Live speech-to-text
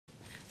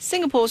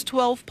Singapore's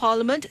 12th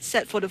Parliament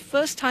set for the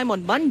first time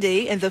on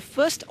Monday and the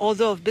first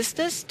order of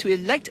business to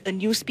elect a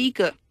new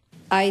Speaker.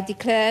 I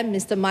declare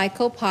Mr.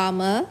 Michael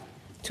Palmer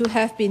to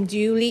have been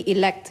duly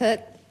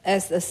elected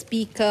as the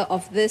Speaker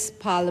of this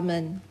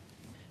Parliament.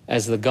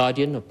 As the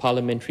guardian of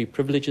parliamentary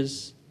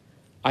privileges,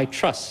 I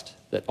trust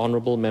that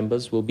honourable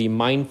members will be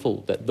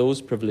mindful that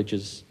those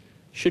privileges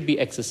should be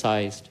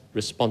exercised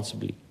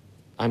responsibly.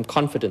 I'm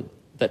confident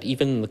that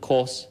even in the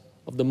course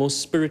of the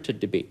most spirited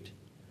debate,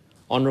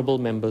 honourable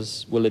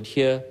members will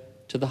adhere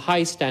to the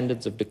high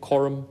standards of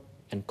decorum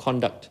and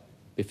conduct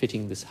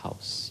befitting this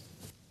House.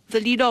 The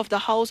Leader of the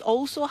House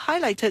also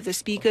highlighted the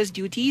Speaker's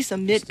duties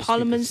amid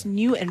Parliament's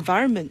new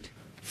environment.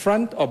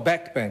 Front or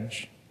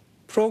backbench,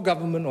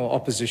 pro-government or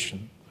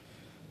opposition,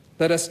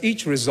 let us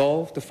each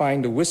resolve to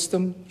find the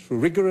wisdom through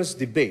rigorous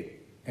debate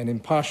and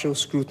impartial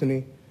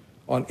scrutiny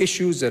on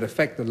issues that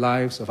affect the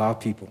lives of our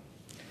people.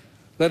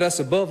 Let us,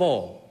 above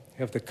all,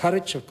 have the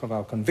courage of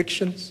our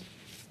convictions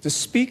to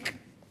speak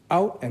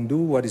out and do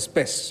what is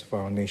best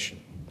for our nation.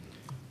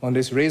 On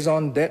this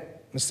raison d'etre,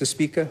 Mr.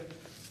 Speaker,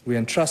 we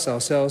entrust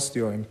ourselves to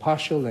your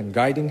impartial and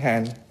guiding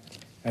hand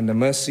and the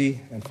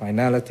mercy and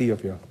finality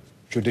of your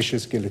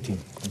judicious guillotine.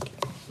 Thank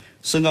you.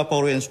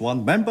 Singaporeans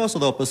want members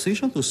of the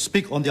opposition to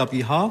speak on their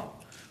behalf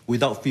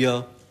without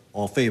fear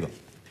or favour.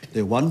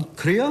 They want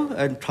clear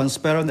and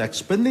transparent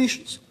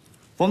explanations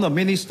from the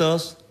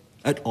ministers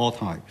at all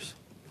times.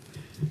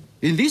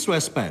 In this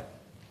respect,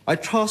 I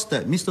trust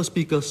that, Mr.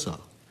 Speaker, sir,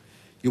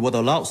 you would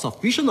allow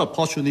sufficient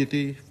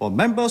opportunity for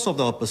members of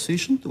the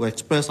opposition to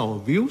express our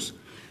views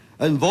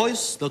and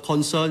voice the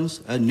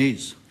concerns and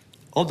needs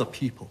of the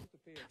people.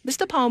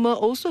 Mr. Palmer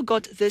also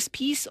got this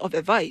piece of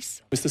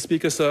advice. Mr.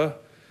 Speaker, sir,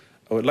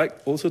 I would like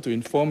also to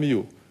inform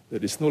you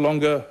that it's no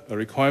longer a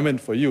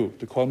requirement for you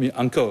to call me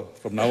uncle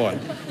from now on.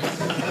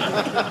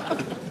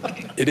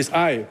 It is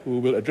I who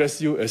will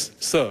address you as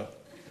sir.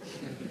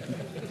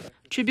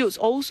 Tributes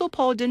also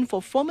poured in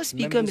for former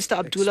Speaker Mr.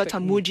 Abdullah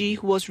Tarmuji,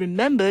 who was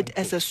remembered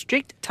as a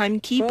strict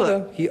timekeeper.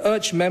 Further, he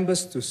urged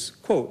members to,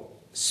 quote,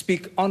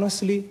 speak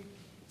honestly,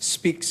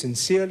 speak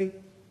sincerely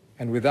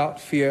and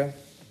without fear,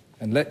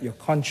 and let your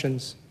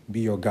conscience be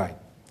your guide,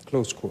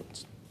 close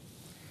quotes.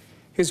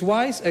 His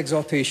wise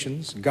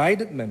exhortations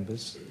guided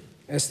members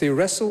as they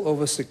wrestle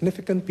over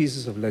significant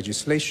pieces of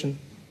legislation.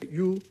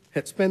 You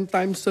had spent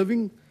time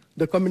serving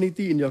the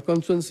community in your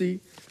constituency,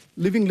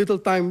 leaving little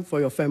time for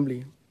your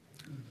family.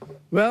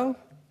 Well,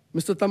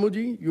 Mr.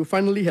 Tarmuji, you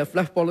finally have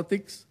left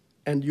politics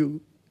and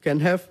you can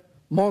have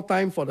more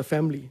time for the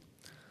family.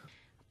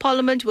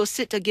 Parliament will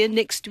sit again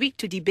next week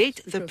to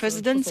debate the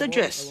President's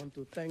address. I want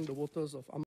to thank the voters of